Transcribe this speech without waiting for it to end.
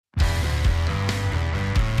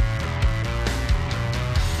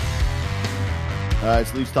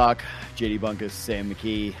It's Leafs Talk. JD Bunkus, Sam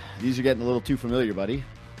McKee. These are getting a little too familiar, buddy.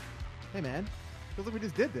 Hey, man. Feels like we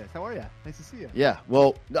just did this. How are you? Nice to see you. Yeah,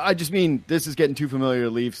 well, I just mean this is getting too familiar.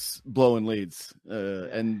 Leafs blowing leads.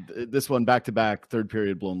 And this one back-to-back, third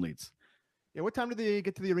period blown leads. Yeah, what time do they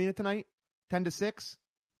get to the arena tonight? 10 to 6?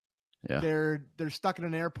 Yeah. They're stuck in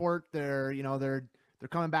an airport. They're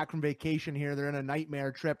coming back from vacation here. They're in a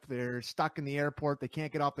nightmare trip. They're stuck in the airport. They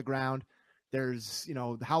can't get off the ground. There's,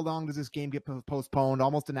 how long does this game get postponed?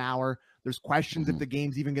 Almost an hour. There's questions if the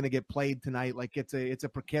game's even going to get played tonight. Like it's a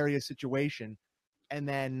precarious situation. And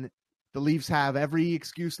then the Leafs have every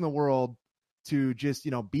excuse in the world to just,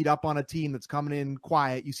 beat up on a team that's coming in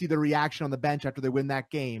quiet. You see the reaction on the bench after they win that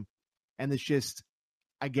game. And it's just,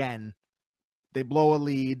 again, they blow a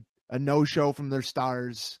lead, a no-show from their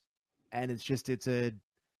stars. And it's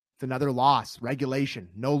another loss, regulation,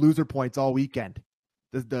 no loser points all weekend.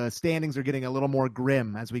 The standings are getting a little more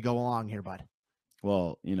grim as we go along here, bud.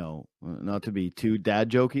 Well, not to be too dad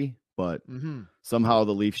jokey, but somehow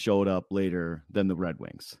the Leafs showed up later than the Red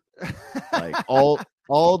Wings. Like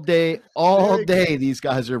all day, these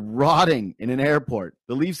guys are rotting in an airport.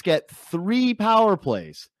 The Leafs get 3 power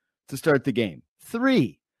plays to start the game.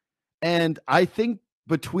 3. And I think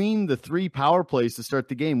between the 3 power plays to start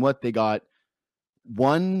the game, they got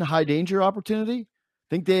 1 high danger opportunity.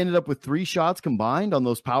 I think they ended up with 3 shots combined on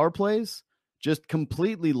those power plays. Just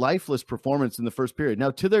completely lifeless performance in the first period.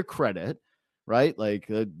 Now, to their credit, right?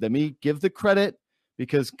 Let me give the credit,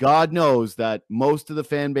 because God knows that most of the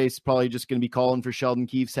fan base is probably just going to be calling for Sheldon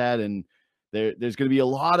Keefe's head, and there's going to be a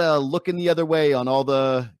lot of looking the other way on all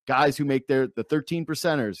the guys who make the 13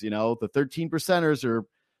 percenters. The 13 percenters are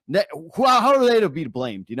how are they to be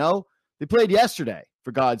blamed? They played yesterday,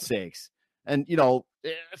 for God's sakes. And,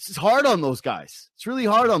 it's hard on those guys. It's really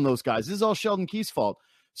hard on those guys. This is all Sheldon Keefe's fault.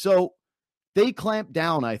 So they clamped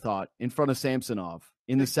down, I thought, in front of Samsonov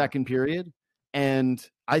in the second period. And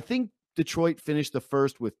I think Detroit finished the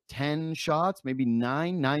first with 10 shots, maybe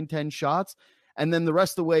 10 shots. And then the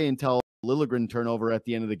rest of the way until Liljegren turnover at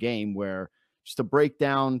the end of the game, where just a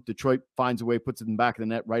breakdown, Detroit finds a way, puts it in the back of the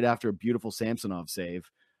net right after a beautiful Samsonov save.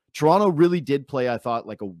 Toronto really did play, I thought,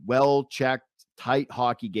 like a well-checked, tight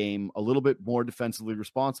hockey game, a little bit more defensively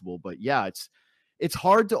responsible. But yeah, it's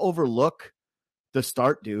hard to overlook the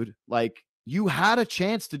start, dude. Like, you had a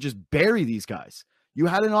chance to just bury these guys. You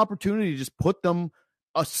had an opportunity to just put them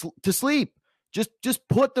to sleep. Just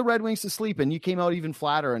put the Red Wings to sleep, and you came out even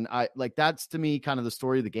flatter. And that's to me kind of the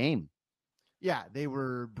story of the game. Yeah, they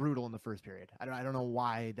were brutal in the first period. I don't know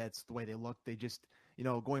why that's the way they looked. They just,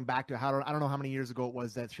 going back to I don't know how many years ago it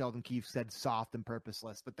was that Sheldon Keefe said soft and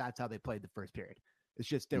purposeless, but that's how they played the first period. It's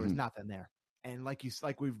just there was nothing there. And like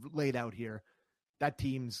we've laid out here, that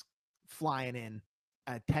team's flying in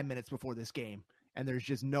at 10 minutes before this game, and there's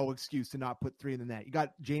just no excuse to not put 3 in the net. You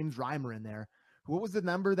got James Reimer in there. What was the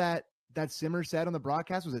number that Simmer said on the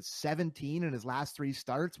broadcast? Was it 17 in his last 3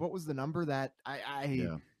 starts? What was the number that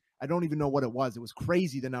I don't even know what it was. It was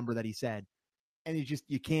crazy, the number that he said. And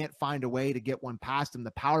you can't find a way to get one past him.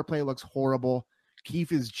 The power play looks horrible.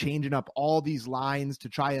 Keefe is changing up all these lines to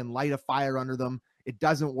try and light a fire under them. It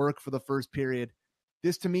doesn't work for the first period.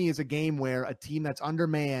 This, to me, is a game where a team that's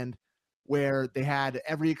undermanned, where they had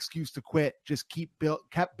every excuse to quit, just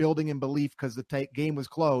kept building in belief because the game was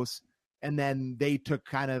close. And then they took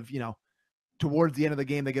kind of, towards the end of the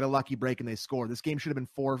game, they get a lucky break and they score. This game should have been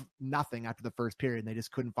 4-0 after the first period, and they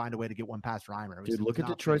just couldn't find a way to get one past Reimer. Dude, look at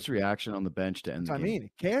Detroit's reaction on the bench to end the game. I mean,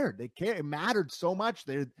 they cared. It mattered so much.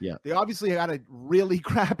 They obviously had a really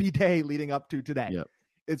crappy day leading up to today. Yep.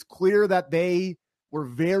 It's clear that they were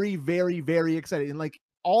very, very, very excited. And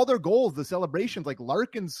all their goals, the celebrations, like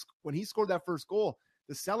Larkin's, when he scored that first goal,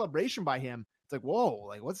 the celebration by him, it's like,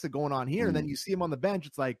 whoa, what's going on here? And then you see him on the bench.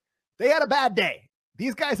 It's like, they had a bad day.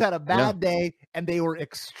 These guys had a bad day, and they were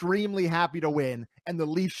extremely happy to win, and the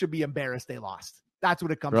Leafs should be embarrassed they lost. That's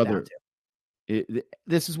what it comes down to.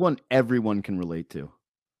 This is one everyone can relate to.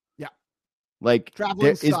 Yeah.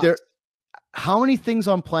 How many things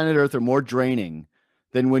on planet Earth are more draining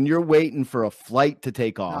than when you're waiting for a flight to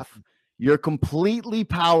take off? Nothing. You're completely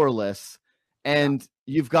powerless, and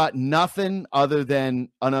you've got nothing other than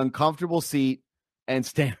an uncomfortable seat and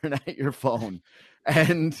staring at your phone.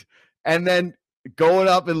 And then going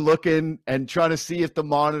up and looking and trying to see if the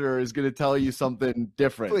monitor is going to tell you something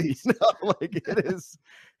different. Please.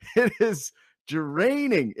 It is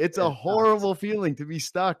draining. It's a horrible feeling to be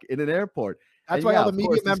stuck in an airport. That's why all the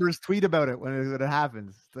media members tweet about it when it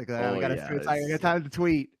happens. It's like, I got time to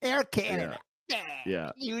tweet. Air Canada.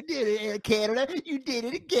 Yeah. You did it, Canada. You did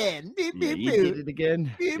it again. Yeah, you did it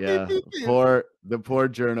again. Yeah. The poor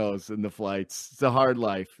journos and the flights. It's a hard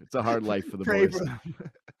life. It's a hard life for the Pray boys. for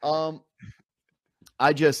them.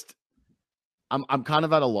 I'm kind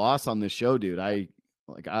of at a loss on this show, dude. I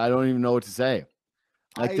don't even know what to say.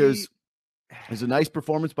 Like there's a nice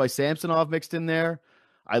performance by Samsonov mixed in there.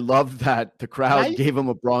 I love that the crowd gave him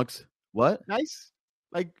a Bronx. What? Nice.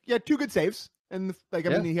 Like, yeah, 2 good saves. And like,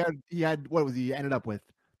 I mean, he had, what was he ended up with?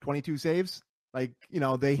 22 saves. Like,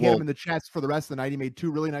 they hit him in the chest for the rest of the night. He made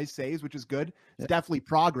 2 really nice saves, which is good. It's definitely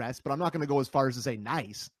progress, but I'm not going to go as far as to say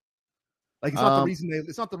nice. Like, it's not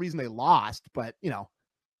the reason they lost, but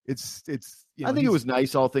it's. I think it was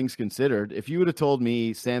nice, all things considered. If you would have told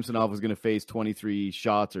me Samsonov was going to face 23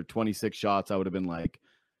 shots or 26 shots, I would have been like,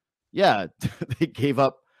 yeah, they gave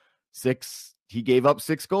up 6. He gave up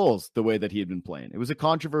 6 goals the way that he had been playing. It was a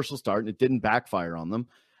controversial start, and it didn't backfire on them.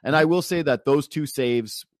 And I will say that those 2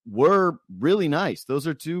 saves were really nice. Those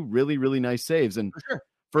are 2 really, really nice saves. And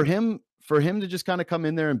for him to just kind of come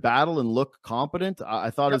in there and battle and look competent, I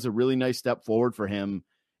thought it was a really nice step forward for him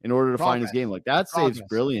in order to find his game. Like that save's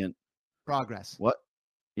brilliant. Progress. What?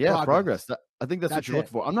 Yeah, progress. I think that's what you're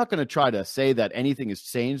looking for. I'm not going to try to say that anything has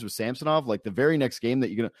changed with Samsonov. Like the very next game that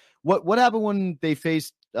you're going to, what happened when they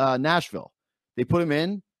faced Nashville? They put him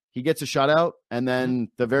in, he gets a shutout, and then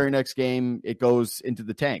the very next game, it goes into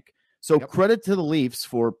the tank. So credit to the Leafs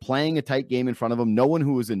for playing a tight game in front of him, knowing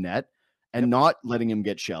who was in net, and not letting him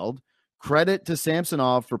get shelled. Credit to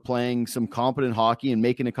Samsonov for playing some competent hockey and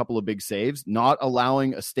making a couple of big saves, not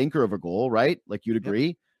allowing a stinker of a goal, right? Like you'd agree.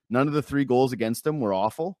 Yep. None of the 3 goals against him were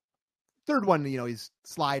awful. Third one, he's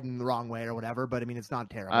sliding the wrong way or whatever, but I mean, it's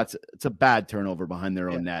not terrible. It's a bad turnover behind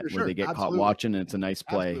their own net where they get caught watching, and it's a nice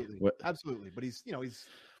play. Absolutely. But he's.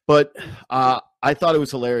 But I thought it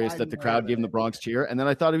was hilarious that the crowd gave him the Bronx cheer, and then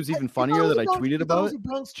I thought it was even funnier that I tweeted about it. A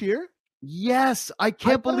Bronx cheer? Yes, I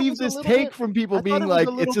can't believe this take from people being like,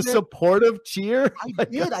 it's a supportive cheer. I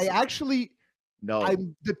did. I actually. No.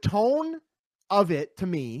 The tone of it to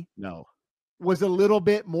me. No. Was a little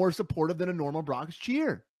bit more supportive than a normal Bronx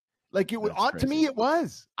cheer. Like it was to me, it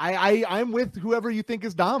was. I'm with whoever you think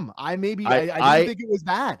is dumb. I didn't think it was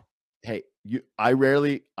bad. Hey,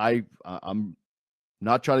 I'm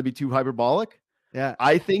not trying to be too hyperbolic. Yeah.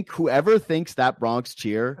 I think whoever thinks that Bronx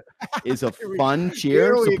cheer is a fun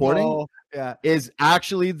cheer supporting is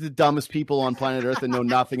actually the dumbest people on planet Earth and know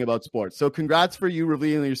nothing about sports. So congrats for you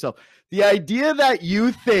revealing yourself. The idea that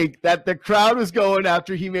you think that the crowd was going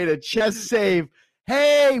after he made a chest save.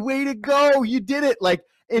 Hey, way to go. You did it. Like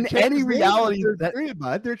in any reality,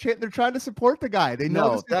 they're trying to support the guy. They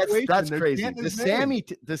know that's crazy.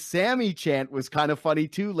 The Sammy chant was kind of funny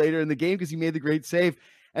too later in the game because he made the great save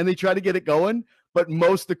and they tried to get it going. But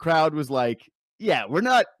most of the crowd was like, yeah, we're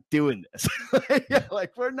not doing this.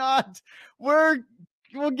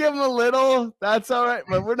 We'll give him a little. That's all right.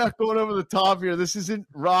 But we're not going over the top here. This isn't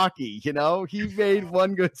Rocky, He made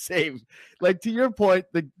one good save. Like, to your point,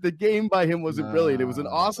 the game by him wasn't brilliant. It was an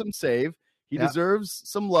awesome save. He deserves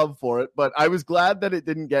some love for it. But I was glad that it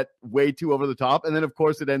didn't get way too over the top. And then, of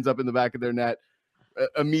course, it ends up in the back of their net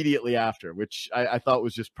immediately after, which I thought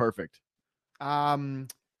was just perfect.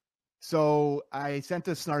 So I sent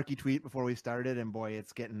a snarky tweet before we started, and boy,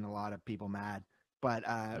 it's getting a lot of people mad. But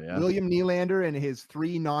William Nylander in his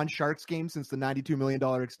 3 non-Sharks games since the $92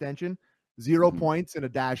 million extension, 0 points and a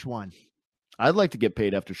 -1. I'd like to get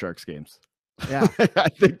paid after Sharks games. Yeah. I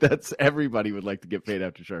think that's everybody would like to get paid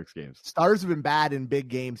after Sharks games. Stars have been bad in big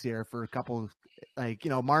games here for a couple.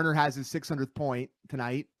 Marner has his 600th point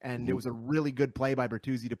tonight, and it was a really good play by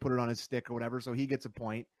Bertuzzi to put it on his stick or whatever, so he gets a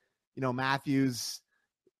point. Matthews,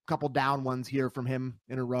 couple down ones here from him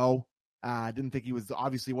in a row. Didn't think he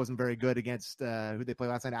wasn't very good against who they played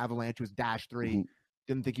last night. Avalanche was -3.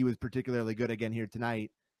 Didn't think he was particularly good again here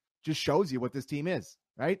tonight. Just shows you what this team is,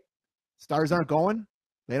 right? Stars aren't going,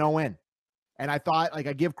 they don't win. And I thought, I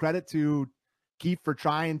give credit to Keefe for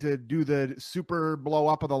trying to do the super blow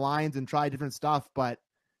up of the lines and try different stuff, but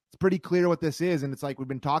it's pretty clear what this is. And it's like we've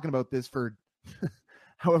been talking about this for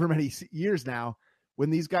however many years now. When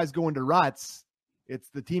these guys go into ruts, it's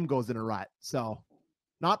the team goes in a rut. So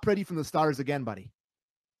not pretty from the Stars again, buddy.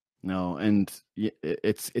 No, and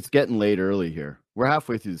it's getting late early here. We're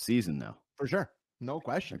halfway through the season now. For sure. No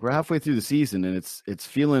question. We're halfway through the season, and it's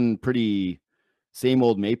feeling pretty same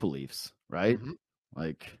old Maple Leafs, right?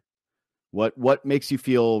 Like what makes you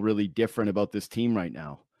feel really different about this team right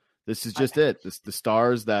now? This is just it. The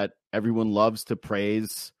Stars that everyone loves to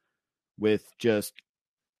praise with just,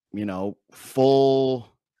 full.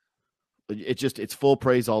 It's full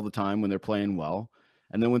praise all the time when they're playing well.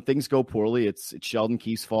 And then when things go poorly, it's Sheldon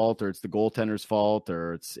Keefe's fault, or it's the goaltender's fault,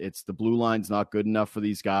 or it's the blue line's not good enough for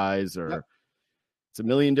these guys, or it's a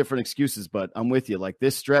million different excuses. But I'm with you. Like,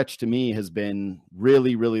 this stretch to me has been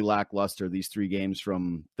really, really lackluster, these 3 games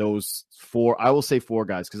from those 4, I will say 4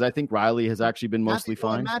 guys, because I think Riley has actually been mostly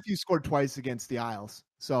fine. Matthew scored twice against the Isles,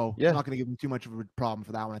 so I'm not going to give him too much of a problem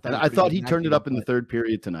for that one. I thought he turned it up in the third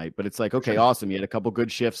period tonight, but it's like, okay, awesome. He had a couple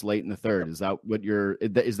good shifts late in the third. Is that what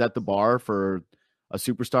is that the bar for a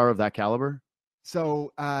superstar of that caliber?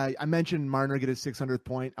 So I mentioned Marner get his 600th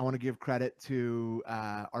point. I want to give credit to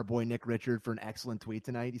our boy Nick Richard for an excellent tweet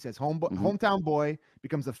tonight. He says, hometown boy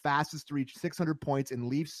becomes the fastest to reach 600 points in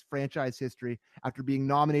Leafs franchise history after being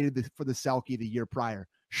nominated for the Selke the year prior.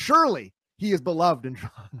 Surely he is beloved in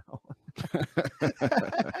Toronto.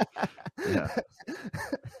 Yeah.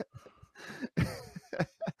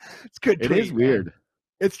 It's good. It is weird. Man.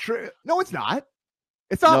 It's true. No, it's not.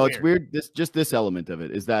 It's not. No, weird. It's weird. This element of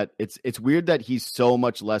it is that it's weird that he's so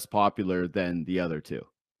much less popular than the other 2.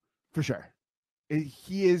 For sure.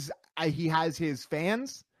 He is. He has his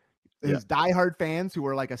fans, his diehard fans who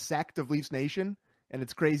are like a sect of Leafs Nation. And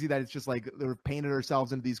it's crazy that it's just like they've painted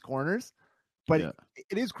ourselves into these corners. But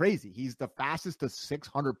it is crazy. He's the fastest to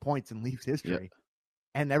 600 points in Leafs history.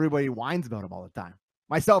 Yeah. And everybody whines about him all the time,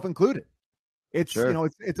 myself included. It's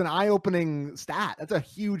it's an eye-opening stat. That's a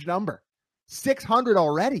huge number. 600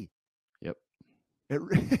 already. Yep.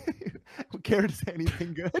 Care to say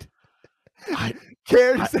anything good?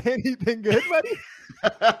 Care to say anything good, buddy?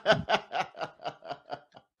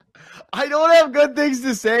 I don't have good things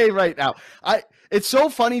to say right now. It's so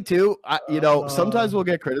funny too. Sometimes we'll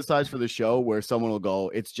get criticized for the show where someone will go,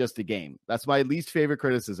 "It's just a game." That's my least favorite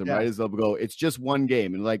criticism, right? Is they'll go, "It's just one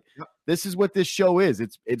game," and like, this is what this show is.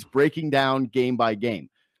 It's breaking down game by game.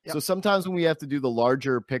 Yep. So sometimes when we have to do the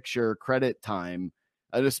larger picture credit time,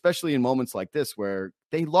 and especially in moments like this where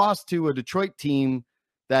they lost to a Detroit team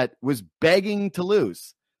that was begging to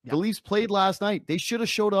lose. Yep. The Leafs played last night. They should have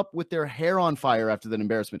showed up with their hair on fire after that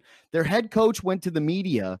embarrassment. Their head coach went to the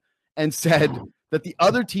media and said that the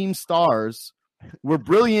other team's stars were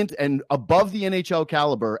brilliant and above the NHL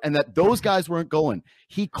caliber and that those guys weren't going.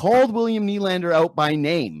 He called William Nylander out by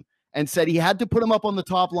name and said he had to put him up on the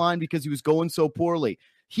top line because he was going so poorly.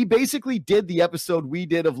 He basically did the episode we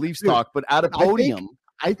did of Leafs Talk, but at a podium.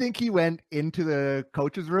 I think he went into the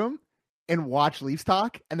coach's room and watched Leafs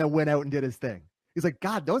Talk and then went out and did his thing. He's like,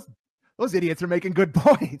 God, those idiots are making good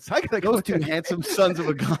points. I gotta go. Those 2 handsome sons of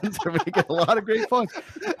a guns are making a lot of great points.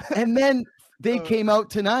 And then they came out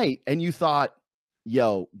tonight and you thought,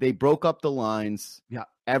 yo, they broke up the lines. Yeah.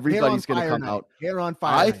 Everybody's going to come out. Hair on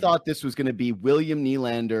fire. I thought this was going to be William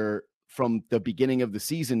Nylander from the beginning of the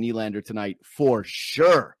season, Nylander tonight for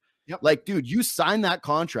sure. Yep. Like, dude, you signed that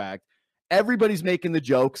contract. Everybody's making the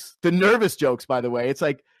jokes, the nervous jokes, by the way. It's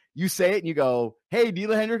like you say it and you go, hey,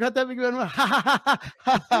 Nylander got that big one.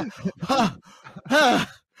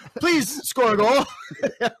 Please score a goal.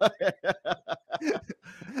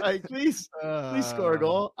 Like, please score a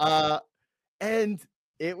goal. And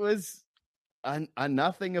it was a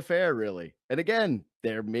nothing affair, really. And again,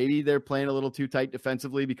 they're playing a little too tight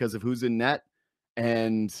defensively because of who's in net,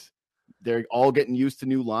 and they're all getting used to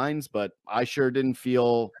new lines. But I sure didn't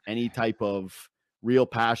feel any type of real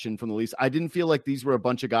passion from the Leafs. I didn't feel like these were a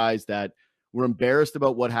bunch of guys that were embarrassed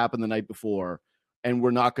about what happened the night before and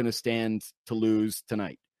we're not going to stand to lose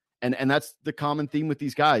tonight. And that's the common theme with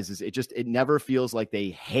these guys is it never feels like they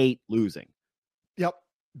hate losing. Yep.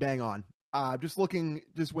 Bang on. Just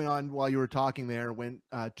went on while you were talking there, went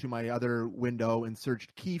to my other window and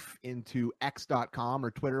searched Keefe into x.com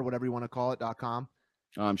or Twitter, whatever you want to call it, .com.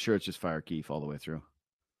 Oh, I'm sure it's just fire Keefe all the way through.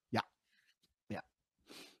 Yeah. Yeah.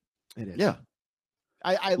 It is. Yeah.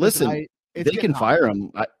 I listen, they can fire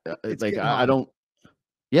him. I don't.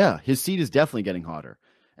 Yeah. His seat is definitely getting hotter.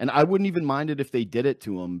 And I wouldn't even mind it if they did it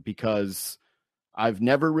to him because I've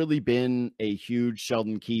never really been a huge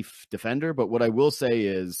Sheldon Keefe defender. But what I will say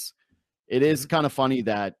is, it is kind of funny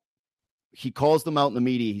that he calls them out in the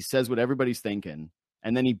media. He says what everybody's thinking,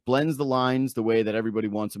 and then he blends the lines the way that everybody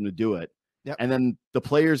wants him to do it. Yep. And then the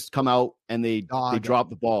players come out and they drop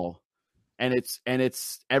the ball, and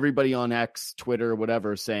it's everybody on X, Twitter,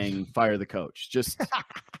 whatever, saying fire the coach. Just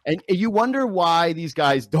and you wonder why these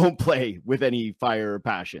guys don't play with any fire or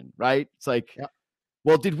passion, right? It's like,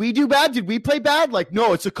 well, did we do bad? Did we play bad? Like,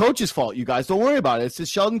 no, it's the coach's fault. You guys don't worry about it. It's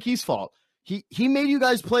Sheldon Keefe's fault. He made you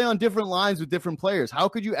guys play on different lines with different players. How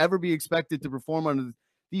could you ever be expected to perform under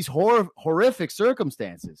these horrific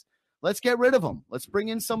circumstances? Let's get rid of him. Let's bring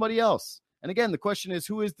in somebody else. And again, the question is,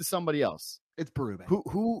 who is the somebody else? It's Berube.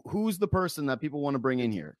 Who's the person that people want to bring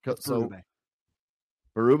in here? It's Berube.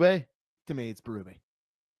 Berube? To me, it's Berube.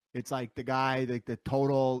 It's like the guy, like the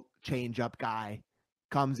total change up guy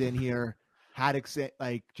comes in here, comes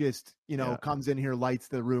in here, lights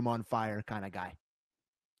the room on fire kind of guy.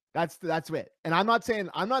 That's it. And I'm not saying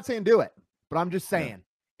do it, but I'm just saying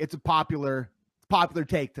it's a popular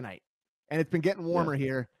take tonight. And it's been getting warmer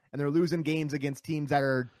here, and they're losing games against teams that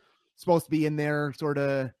are supposed to be in there sort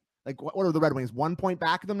of like, what are the Red Wings? 1 point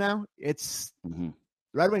back of them now? The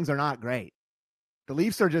Red Wings are not great. The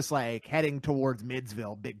Leafs are just like heading towards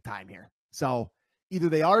Midsville big time here. So either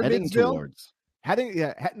they are not heading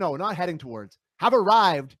towards, have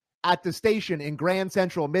arrived at the station in Grand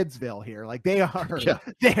Central Midsville here. Like they are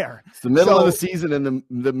there. It's the middle of the season and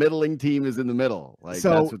the middling team is in the middle. Like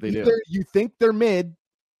that's what they do. You think they're mid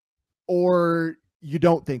or you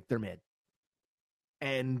don't think they're mid.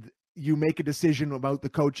 And you make a decision about the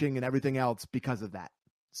coaching and everything else because of that.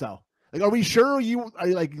 So like, are we sure are you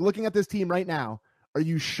like looking at this team right now? Are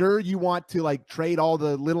you sure you want to like trade all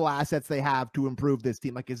the little assets they have to improve this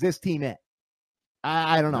team? Like, is this team it?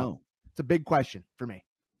 I don't know. No. It's a big question for me.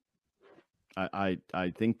 I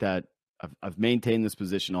think that I've maintained this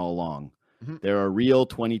position all along. Mm-hmm. There's a real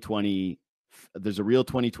 2020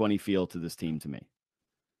 feel to this team to me.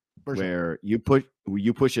 For where sure.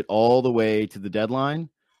 you push it all the way to the deadline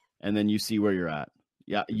and then you see where you're at.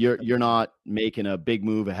 Yeah, you're not making a big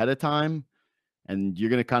move ahead of time, and you're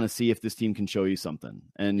going to kind of see if this team can show you something.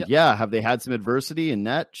 And have they had some adversity in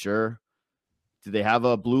net? Sure. Do they have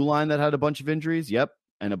a blue line that had a bunch of injuries? Yep.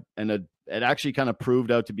 And it actually kind of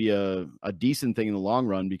proved out to be a decent thing in the long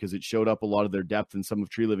run because it showed up a lot of their depth, and some of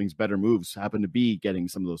Tree Living's better moves happened to be getting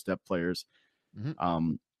some of those depth players.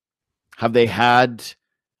 Mm-hmm. Have they had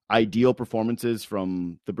ideal performances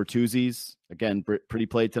from the Bertuzzis? Again, pretty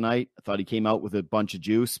played tonight. I thought he came out with a bunch of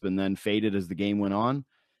juice and then faded as the game went on.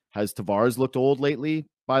 Has Tavares looked old lately,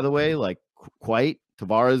 by the way? Like, quite.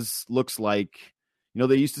 Tavares looks like,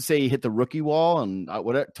 they used to say he hit the rookie wall, and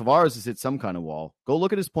Tavares has hit some kind of wall. Go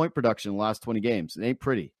look at his point production in the last 20 games. It ain't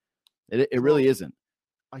pretty. It really isn't.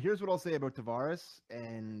 Here's what I'll say about Tavares.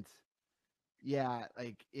 And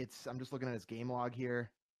I'm just looking at his game log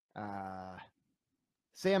here.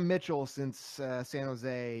 Sam Mitchell, since the San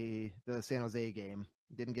Jose game,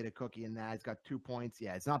 didn't get a cookie in that. He's got 2 points.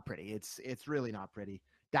 Yeah, it's not pretty. It's really not pretty.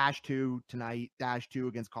 -2 tonight, -2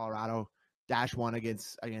 against Colorado, -1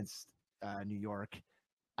 against New York.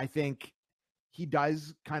 I think he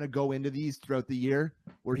does kind of go into these throughout the year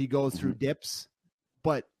where he goes through dips.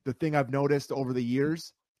 But the thing I've noticed over the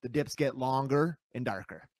years, the dips get longer and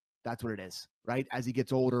darker. That's what it is, right? As he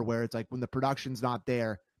gets older, where it's like when the production's not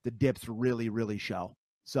there, the dips really, really show.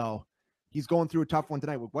 So he's going through a tough one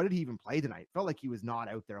tonight. What did he even play tonight? Felt like he was not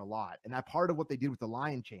out there a lot. And that part of what they did with the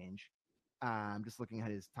line change, I'm just looking at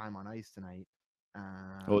his time on ice tonight.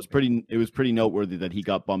 It was pretty noteworthy that he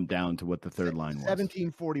got bumped down to what the third line was.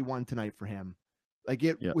 17:41 tonight for him. Like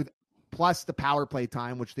with plus the power play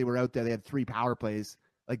time, which they were out there. They had 3 power plays.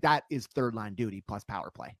 Like that is third line duty plus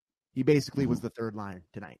power play. He basically was the third line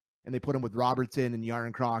tonight. And they put him with Robertson and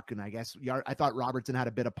Yarncroc. And I guess I thought Robertson had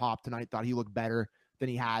a bit of pop tonight. Thought he looked better than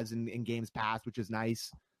he has in games past, which is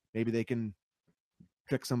nice. Maybe they can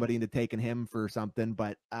trick somebody into taking him for something.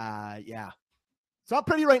 But it's not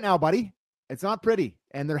pretty right now, buddy. It's not pretty.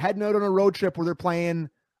 And they're heading out on a road trip where they're playing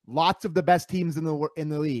lots of the best teams in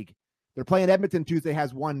the league. They're playing Edmonton Tuesday,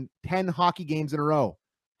 has won 10 hockey games in a row.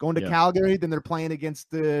 Going to Calgary, then they're playing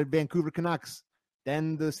against the Vancouver Canucks,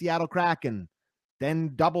 then the Seattle Kraken,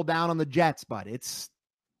 then double down on the Jets. But it's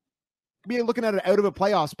be looking at it out of a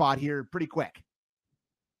playoff spot here pretty quick.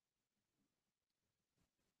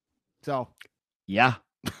 So, yeah.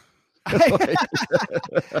 and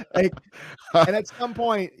at some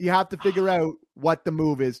point you have to figure out what the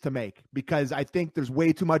move is to make, because I think there's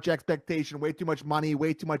way too much expectation, way too much money,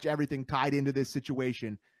 way too much everything tied into this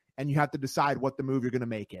situation, and you have to decide what the move you're going to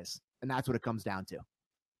make is, and that's what it comes down to.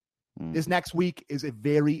 This next week is a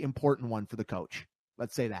very important one for the coach.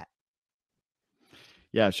 Let's say that.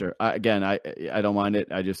 Yeah, sure. I don't mind it.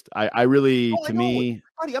 I really, to me,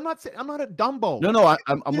 buddy, I'm not a Dumbo. No,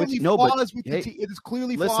 I'm with you. No, but it is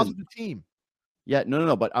clearly flaws with the team. Yeah,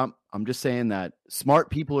 no. But I'm just saying that smart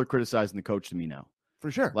people are criticizing the coach to me now. For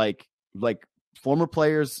sure. Like former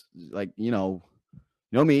players, like me, some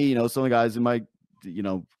of the guys in my,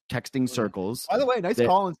 texting circles. By the way, nice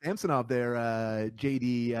call on Samsonov there,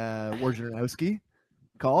 JD Wojnarowski.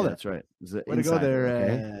 Called it. That's right. Way to go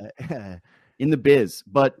there. Okay. In the biz,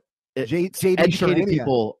 but JD educated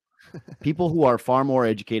people who are far more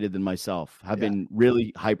educated than myself have been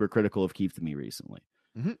really hypercritical of Keefe to me recently.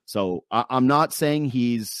 Mm-hmm. So I'm not saying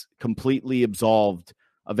he's completely absolved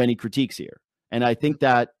of any critiques here. And I think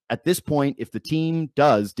that at this point, if the team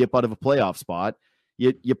does dip out of a playoff spot,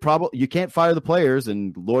 you can't fire the players,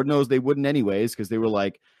 and Lord knows they wouldn't anyways, because they were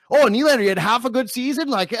like, oh, Nylander, you had half a good season,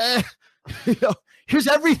 like here's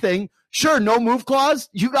everything. Sure, no move clause,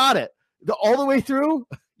 you got it. All the way through,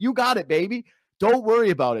 you got it, baby. Don't worry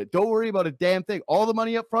about it. Don't worry about a damn thing. All the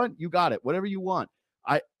money up front, you got it. Whatever you want.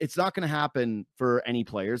 It's not going to happen for any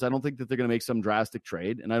players. I don't think that they're going to make some drastic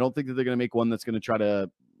trade, and I don't think that they're going to make one that's going to try to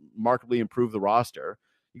markedly improve the roster.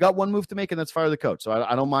 You got one move to make, and that's fire the coach. So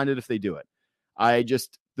I don't mind it if they do it. I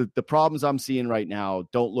just the problems I'm seeing right now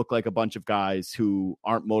don't look like a bunch of guys who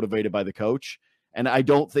aren't motivated by the coach, and I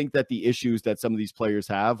don't think that the issues that some of these players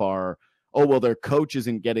have are, oh well, their coach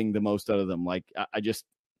isn't getting the most out of them. Like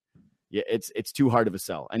it's too hard of a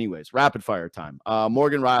sell. Anyways, rapid fire time.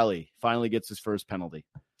 Morgan Riley finally gets his first penalty.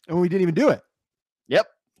 And we didn't even do it. Yep,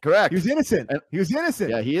 correct. He was innocent. He was innocent.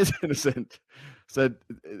 Yeah, he is innocent. So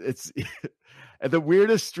it's the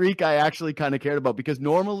weirdest streak I actually kind of cared about, because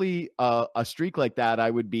normally a streak like that, I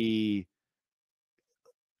would be,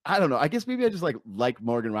 I don't know. I guess maybe I just like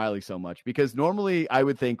Morgan Riley so much, because normally I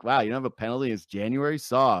would think, wow, you don't have a penalty. It's January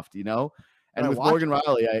soft, you know? And with Morgan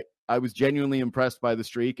Riley, I was genuinely impressed by the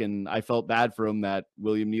streak, and I felt bad for him that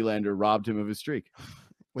William Nylander robbed him of his streak.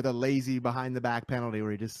 With a lazy behind the back penalty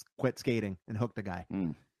where he just quit skating and hooked the guy.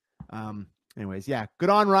 Anyways, yeah, good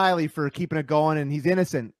on Riley for keeping it going, and he's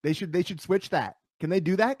innocent. They should switch that. Can they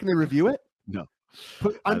do that? Can they review it? No.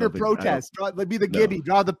 Put under protest. Be the Gibby.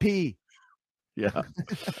 Draw the P. Yeah.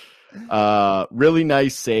 Really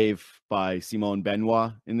nice save by Simone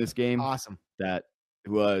Benoit in this game. Awesome. That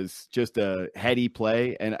was just a heady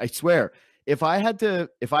play, and I swear, if I had to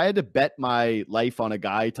bet my life on a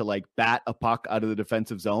guy to bat a puck out of the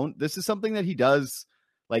defensive zone, this is something that he does.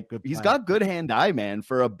 He's got good hand-eye, man,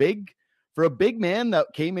 for a big man that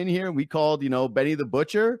came in here and we called, Benny the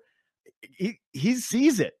Butcher. He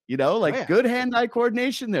sees it, good hand-eye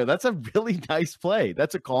coordination there. That's a really nice play.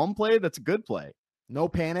 That's a calm play. That's a good play. No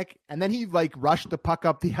panic. And then he rushed the puck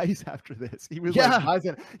up the ice after this. He was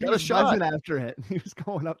buzzing. He was buzzing after it. He was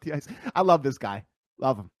going up the ice. I love this guy.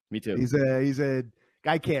 Love him. Me too. He's a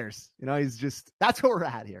guy cares. He's just, that's what we're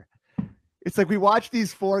at here. It's like we watch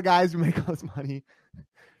these four guys who make all this money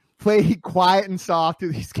play quiet and soft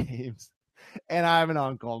through these games. And I'm an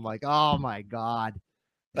uncle. I'm like, oh my God.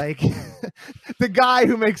 The guy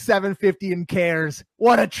who makes $750 and cares.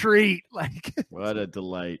 What a treat. What a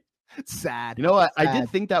delight. It's sad. You know what? I did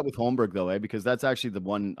think that with Holmberg though, because that's actually the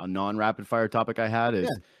one a non-rapid fire topic I had is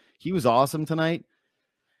he was awesome tonight.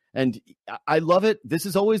 And I love it. This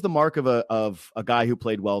is always the mark of a guy who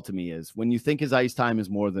played well to me, is when you think his ice time is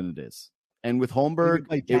more than it is. And with Holmberg,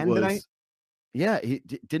 it was tonight? Yeah, he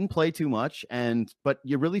didn't play too much, but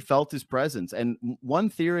you really felt his presence. And one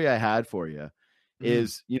theory I had for you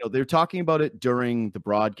is, they're talking about it during the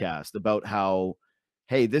broadcast about how,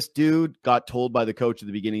 hey, this dude got told by the coach at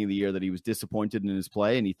the beginning of the year that he was disappointed in his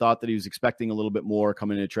play, and he thought that he was expecting a little bit more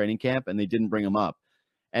coming into training camp, and they didn't bring him up.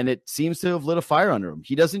 And it seems to have lit a fire under him.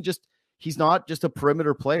 He's not just a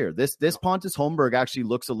perimeter player. This Pontus Holmberg actually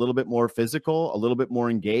looks a little bit more physical, a little bit more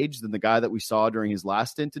engaged than the guy that we saw during his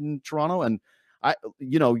last stint in Toronto. And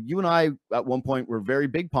you and I at one point were very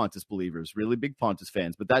big Pontus believers, really big Pontus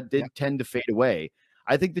fans, but that did tend to fade away.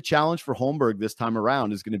 I think the challenge for Holmberg this time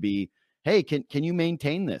around is going to be, hey, can you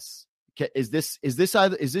maintain this? Is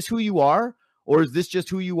this who you are, or is this just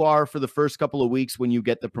who you are for the first couple of weeks when you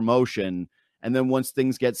get the promotion? And then once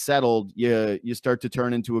things get settled, you start to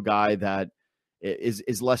turn into a guy that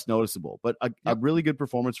is less noticeable. But a really good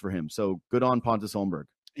performance for him. So good on Pontus Holmberg.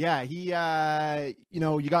 Yeah, he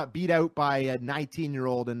you got beat out by a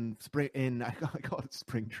 19-year-old in I call it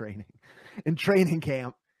spring training. In training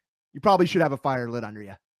camp. You probably should have a fire lit under you.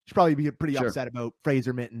 You should probably be pretty upset about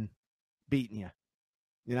Fraser Minton beating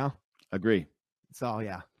you. Agree. So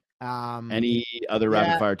yeah. Any other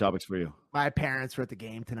rapid fire topics for you? My parents were at the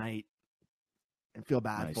game tonight. And feel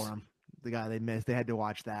bad for them. The guy they missed. They had to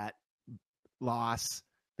watch that loss.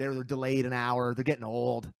 They were delayed an hour. They're getting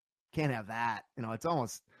old. Can't have that. It's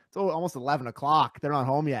almost 11 o'clock. They're not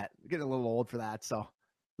home yet. They're getting a little old for that. So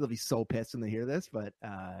they'll be so pissed when they hear this. But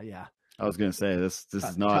yeah. I was gonna say this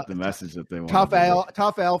is not the message that they want.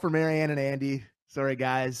 Tough L for Marianne and Andy. Sorry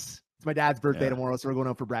guys. It's my dad's birthday tomorrow, so we're going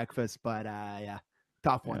out for breakfast. But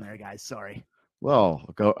tough one there, guys. Sorry. Well,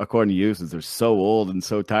 according to you, since they're so old and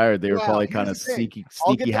so tired, they were probably kind of sneaky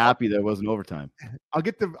happy there wasn't overtime. I'll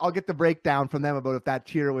get the breakdown from them about if that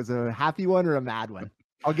cheer was a happy one or a mad one.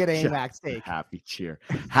 I'll get an AMAC steak. Happy cheer.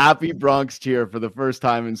 Happy Bronx cheer for the first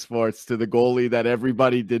time in sports to the goalie that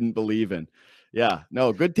everybody didn't believe in. Yeah.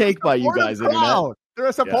 No, good take by you guys. Internet. They're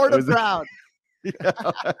a supportive crowd.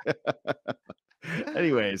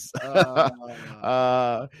 Anyways,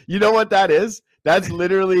 you know what that is? That's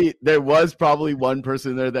literally, there was probably one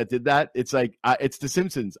person there that did that. It's like, it's The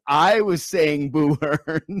Simpsons. I was saying Boo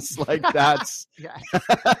Earns. Like, that's,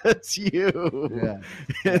 that's you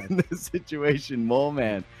in this situation, Mole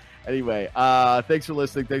Man. Anyway, thanks for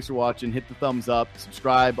listening. Thanks for watching. Hit the thumbs up.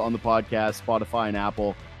 Subscribe on the podcast, Spotify and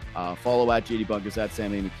Apple. Follow at JD Bunkers, at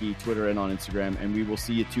Sam A. McKee, Twitter and on Instagram. And we will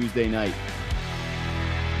see you Tuesday night.